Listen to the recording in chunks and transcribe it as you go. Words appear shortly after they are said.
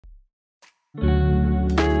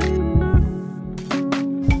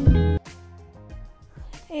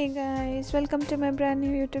Hey guys, welcome to my brand new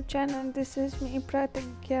YouTube channel. This is me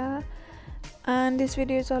Pratigya, and this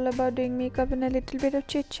video is all about doing makeup and a little bit of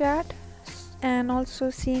chit chat, and also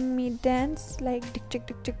seeing me dance like tick tick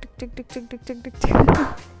tick tick tick tick tick tick tick tick tick tick.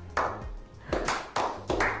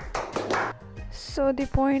 So the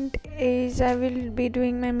point is, I will be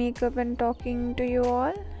doing my makeup and talking to you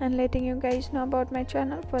all and letting you guys know about my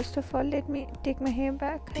channel. First of all, let me take my hair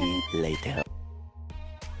back. Later.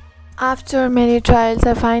 After many trials,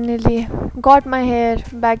 I finally got my hair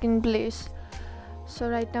back in place. So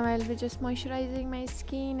right now I'll be just moisturizing my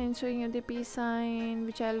skin and showing you the peace sign,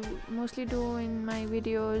 which I'll mostly do in my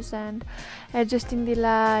videos, and adjusting the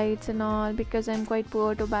lights and all, because I'm quite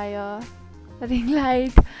poor to buy a ring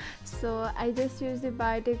light. So I just use the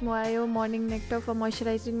Biotech Moyo Morning Nectar for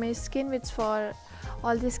moisturizing my skin, which for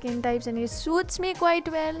all the skin types, and it suits me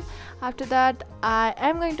quite well. After that, I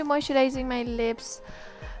am going to moisturizing my lips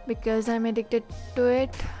because I'm addicted to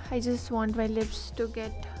it. I just want my lips to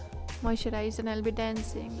get moisturized, and I'll be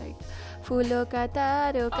dancing like Fulo ka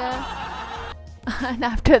taro ka. And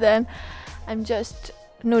after that, I'm just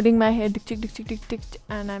nodding my head tick tick tick tick tick,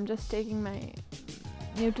 and I'm just taking my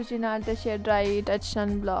Neutrogena Ultra Sheer Dry Touch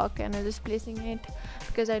Sunblock, and I'm just placing it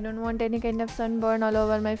because I don't want any kind of sunburn all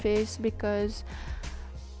over my face, because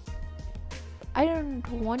I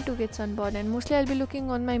don't want to get sunburn. And mostly I'll be looking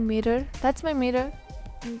on my mirror. That's my mirror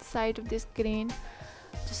inside of this screen.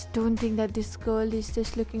 Just don't think that this girl is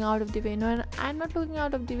just looking out of the way. No, I'm not looking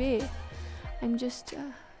out of the way. I'm just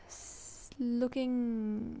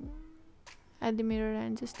looking at the mirror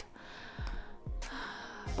and just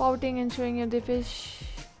pouting and showing you the fish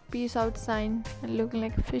peace out sign and looking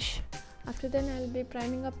like a fish. After then, I'll be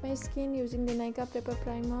priming up my skin using the Nykaa Prepper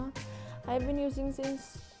Primer. I've been using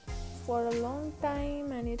since for a long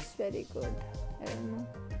time, and it's very good. I don't know,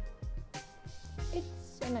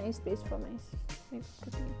 it's a nice base for my makeup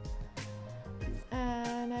routine.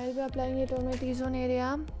 And I'll be applying it on my T-zone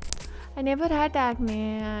area. I never had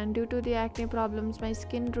acne, and due to the acne problems, my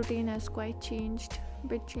skin routine has quite changed,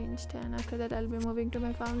 and after that I'll be moving to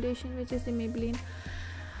my foundation, which is the Maybelline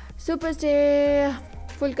Superstay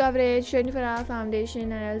Full Coverage 24-hour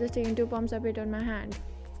foundation, and I'll just take 2 pumps of it on my hand,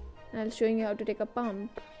 and I'll showing you how to take a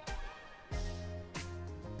pump.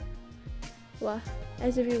 Wow,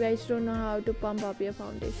 as if you guys don't know how to pump up your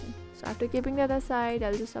foundation. So after keeping that aside,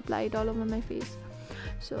 I'll just apply it all over my face.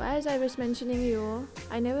 So as I was mentioning you,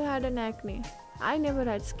 I never had an acne. I never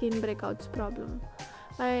had skin breakouts problem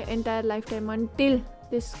my entire lifetime until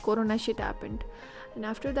this corona shit happened. And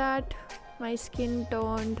after that, my skin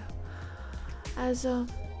turned I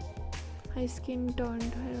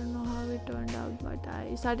don't know how it turned out, but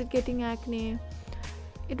I started getting acne.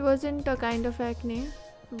 It wasn't a kind of acne,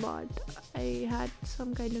 but I had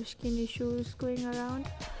some kind of skin issues going around.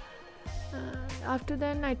 After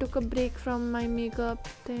then, I took a break from my makeup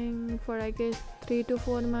thing for I guess 3 to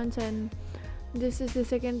 4 months, and this is the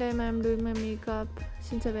second time I'm doing my makeup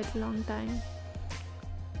since a very long time.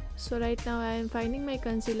 So right now I am finding my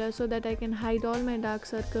concealer so that I can hide all my dark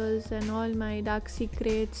circles and all my dark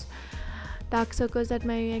secrets, dark circles that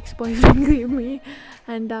my ex-boyfriend gave me,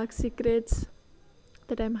 and dark secrets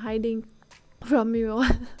that I'm hiding from you all.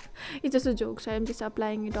 It's just a joke. So I'm just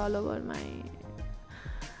applying it all over my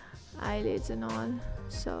eyelids and all.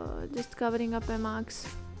 So just covering up my marks,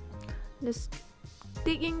 just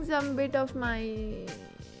taking some bit of my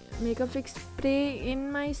makeup fix spray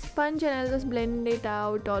in my sponge, and I'll just blend it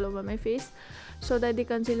out all over my face so that the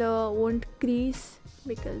concealer won't crease,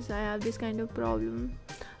 because I have this kind of problem.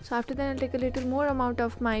 So after that, I'll take a little more amount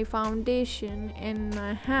of my foundation in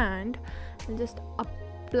my hand and just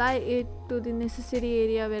apply it to the necessary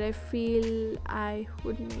area where I feel I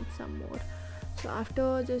would need some more. So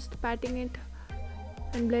after just patting it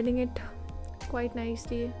and blending it quite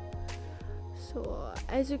nicely, so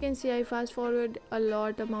as you can see, I fast forward a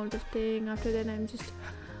lot amount of thing. After that, I'm just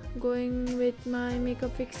going with my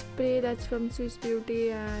makeup fix spray that's from Swiss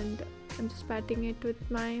Beauty, and I'm just patting it with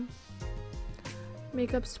my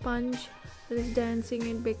makeup sponge, just dancing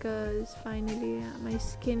it, because finally my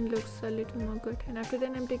skin looks a little more good. And after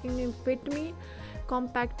that, I'm taking the Fit Me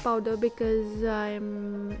compact powder because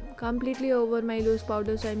I'm completely over my loose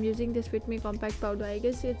powder. So I'm using this Fit Me compact powder. I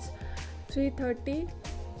guess it's 330,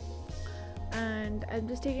 and I'm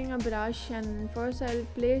just taking a brush, and first I'll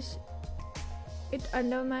place it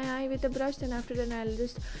under my eye with a brush, and after that I'll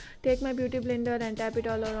just take my beauty blender and tap it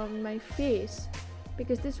all around my face,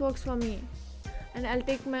 because this works for me. And I'll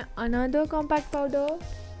take my another compact powder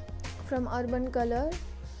from Urban Color,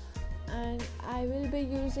 and I will be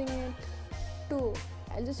using it too.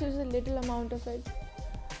 I'll just use a little amount of it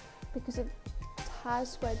because it's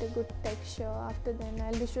has quite a good texture. After then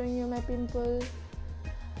I'll be showing you my pimple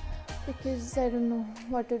because I don't know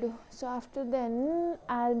what to do. So after then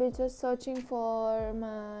I'll be just searching for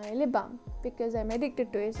my lip balm because I'm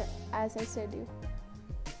addicted to it, as I said you.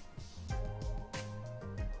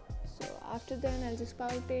 So after then I'll just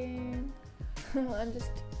pouting. I'm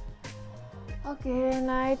just okay.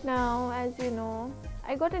 Right now, as you know,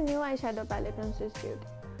 I got a new eyeshadow palette from Swiss Beauty,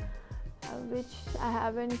 which I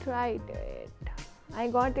haven't tried it. I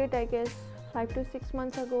got it, I guess, 5 to 6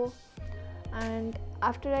 months ago, and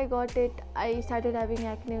after I got it, I started having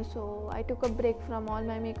acne, so I took a break from all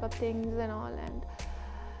my makeup things and all, and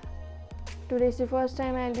today's the first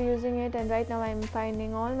time I'll be using it. And right now I'm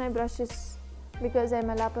finding all my brushes because I'm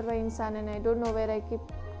a laparwai insan and I don't know where I keep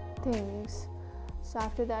things. So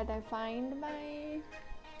after that I find my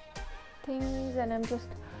things and I'm just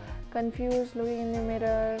confused, looking in the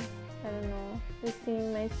mirror, I don't know, just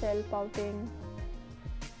seeing myself pouting.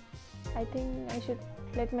 I think I should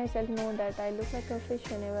let myself know that I look like a fish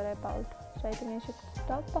whenever I pout, so I think I should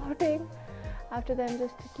stop pouting. After that I'm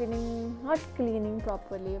just not cleaning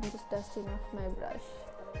properly, I'm just dusting off my brush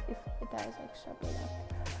if it has extra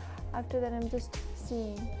product. After that I'm just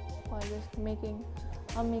seeing or just making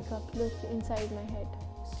a makeup look inside my head.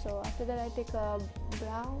 So after that I take a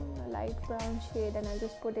light brown shade and I'll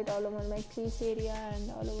just put it all over my crease area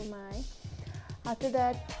and all over my eye. After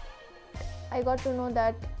that I got to know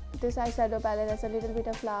that this eyeshadow palette has a little bit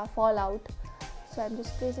of fallout, so I'm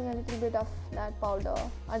just placing a little bit of that powder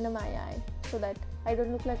under my eye so that I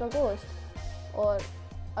don't look like a ghost or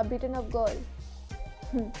a beaten up girl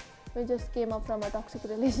we just came up from a toxic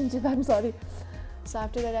relationship. I'm sorry. So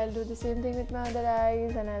after that I'll do the same thing with my other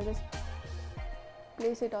eyes and I'll just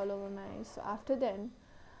place it all over my eyes. So after then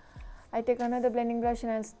I take another blending brush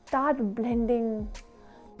and I'll start blending.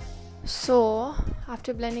 So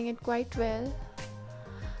after blending it quite well,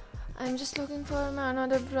 I'm just looking for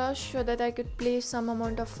another brush so that I could place some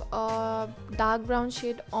amount of dark brown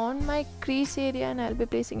shade on my crease area, and I'll be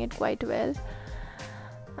placing it quite well.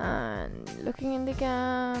 And looking in the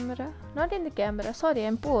camera, not in the camera, sorry,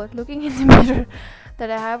 I'm poor, looking in the mirror that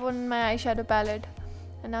I have on my eyeshadow palette.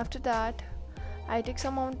 And after that I take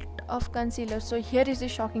some amount of concealer. So here is the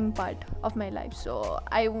shocking part of my life. So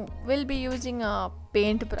I will be using a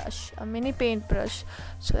paint brush, a mini paint brush,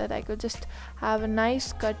 so that I could just have a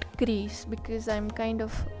nice cut crease, because I'm kind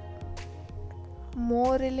of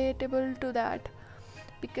more relatable to that,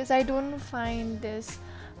 because I don't find this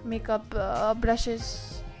makeup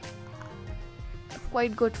brushes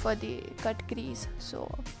quite good for the cut crease. So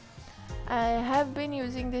I have been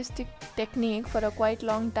using this technique for a quite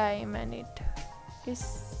long time, and it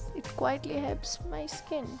quietly helps my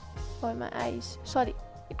skin or my eyes. Sorry,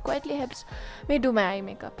 it quietly helps me do my eye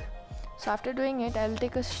makeup. So after doing it, I'll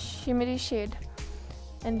take a shimmery shade,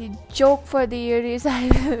 and the joke for the year is I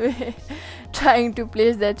will be trying to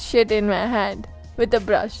place that shit in my hand with a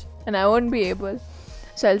brush, and I won't be able.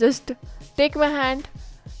 So I'll just take my hand,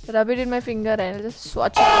 rub it in my finger, and I'll just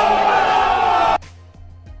swatch it on my.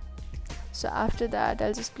 So after that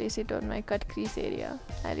I'll just place it on my cut crease area.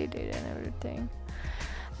 I did it and everything,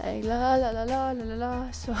 like la la la la la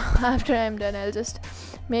la. So after I'm done, I'll just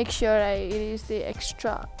make sure I erase the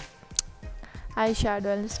extra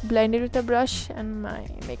eyeshadow. I'll just blend it with a brush and my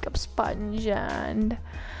makeup sponge, and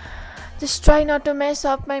just try not to mess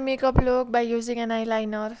up my makeup look by using an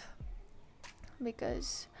eyeliner,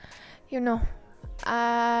 because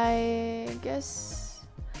I guess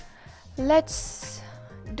let's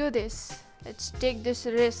do this. Let's take this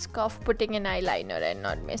risk of putting an eyeliner and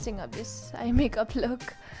not messing up this eye makeup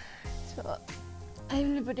look. So I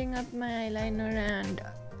will be putting up my eyeliner, and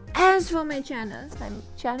as for my channel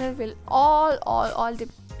will all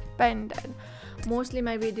depend, and mostly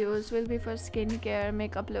my videos will be for skincare,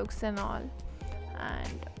 makeup looks and all,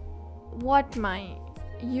 and what my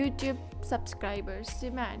YouTube subscribers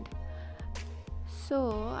demand.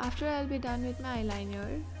 So after I'll be done with my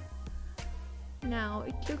eyeliner, now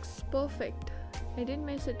it looks perfect. I didn't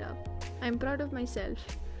mess it up. I'm proud of myself.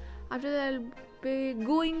 After that I'll be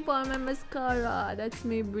going for my mascara. That's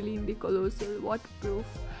Maybelline the Colossal Waterproof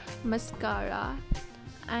Mascara.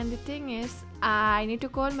 And the thing is, I need to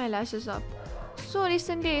curl my lashes up. So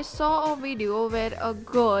recently I saw a video where a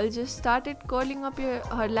girl just started curling up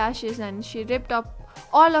her lashes, and she ripped up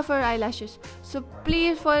all of her eyelashes. So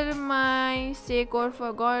please, for my sake, or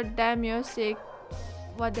for god damn your sake,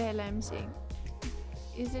 what the hell I'm saying,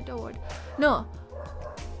 is it a word? No,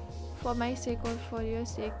 for my sake or for your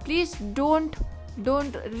sake, please don't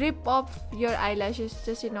rip off your eyelashes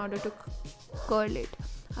just in order to curl it.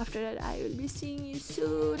 After that I will be seeing you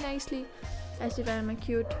so nicely, as if I'm a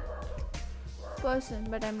cute person,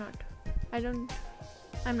 but I'm not.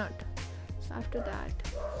 I'm not. So after that,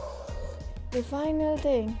 the final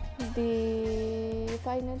thing, the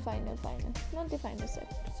final, not the final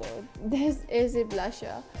step. So this is a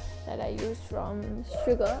blusher that I use from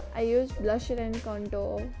Sugar. I use blusher and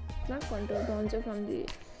bronzer from the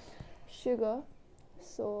Sugar.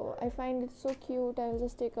 So I find it so cute. I'll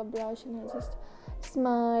just take a brush and I'll just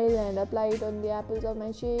smile and apply it on the apples of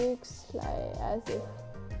my cheeks, like as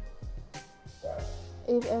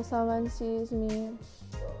if someone sees me,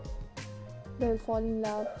 they'll fall in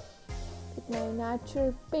love with my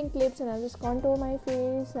natural pink lips, and I'll just contour my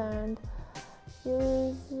face and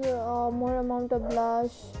use more amount of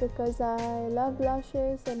blush because I love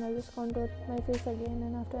blushes, and I'll just contour my face again.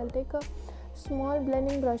 And after, I'll take a small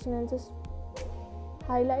blending brush and I'll just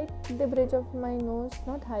highlight the bridge of my nose,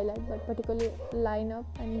 not highlight but particularly line up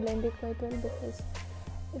and blend it quite well because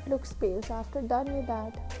it looks pale. So after done with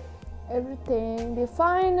that, everything, the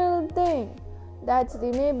final thing, that's the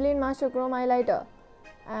Maybelline Master Chrome highlighter,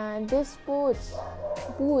 and this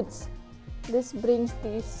this brings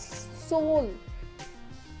the soul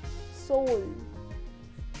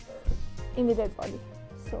in the dead body.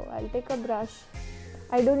 So I'll take a brush.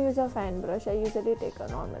 I don't use a fan brush, I usually take a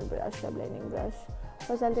normal brush, a blending brush.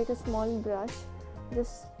 First I'll take a small brush,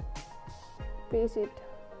 just place it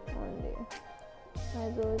on the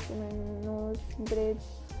eyebrows, my nose, bridge,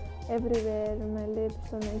 everywhere, my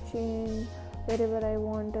lips, on my chin, wherever I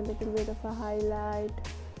want a little bit of a highlight.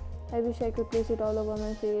 I wish I could place it all over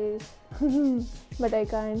my face, but I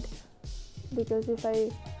can't, because if I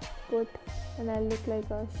put, then I'll look like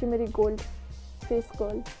a shimmery gold, face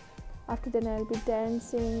gold. After then I'll be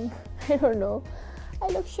dancing. I don't know, I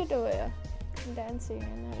look shit over here dancing,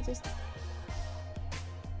 and I just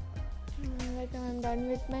right now I'm done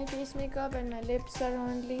with my face makeup, and my lips are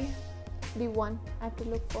only the one I have to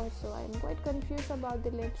look for. So I'm quite confused about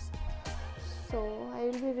the lips. So I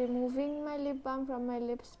will be removing my lip balm from my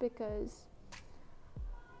lips because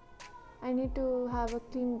I need to have a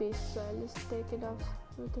clean base. So I'll just take it off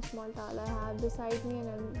with a small towel I have beside me,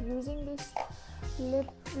 and I'm using this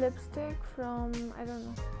lipstick from, I don't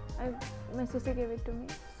know, my sister gave it to me.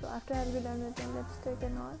 So after I'll be done with my lipstick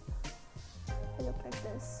and all, I look like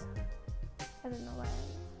this. I don't know why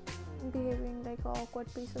I'm behaving like an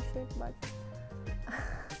awkward piece of shit, but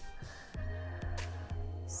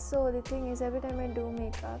so the thing is, every time I do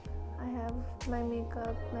makeup, I have my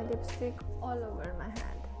makeup, my lipstick all over my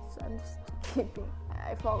hand. So I'm just keeping,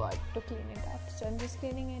 I forgot to clean it up, so I'm just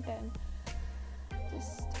cleaning it, and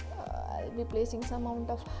just I'll be placing some amount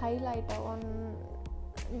of highlighter on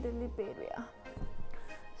the lip area.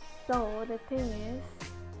 So the thing is,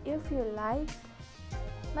 if you like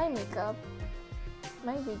my makeup,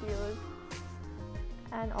 my videos,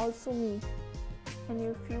 and also me, and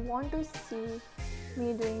if you want to see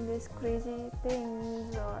me doing these crazy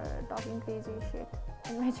things or talking crazy shit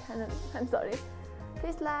in my channel, I'm sorry,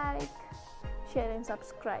 please like, share and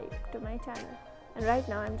subscribe to my channel. And right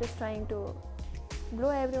now I'm just trying to blow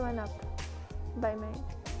everyone up by my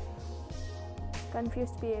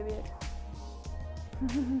confused behavior.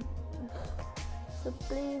 So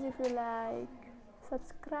please, if you like,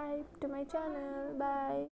 subscribe to my channel. Bye.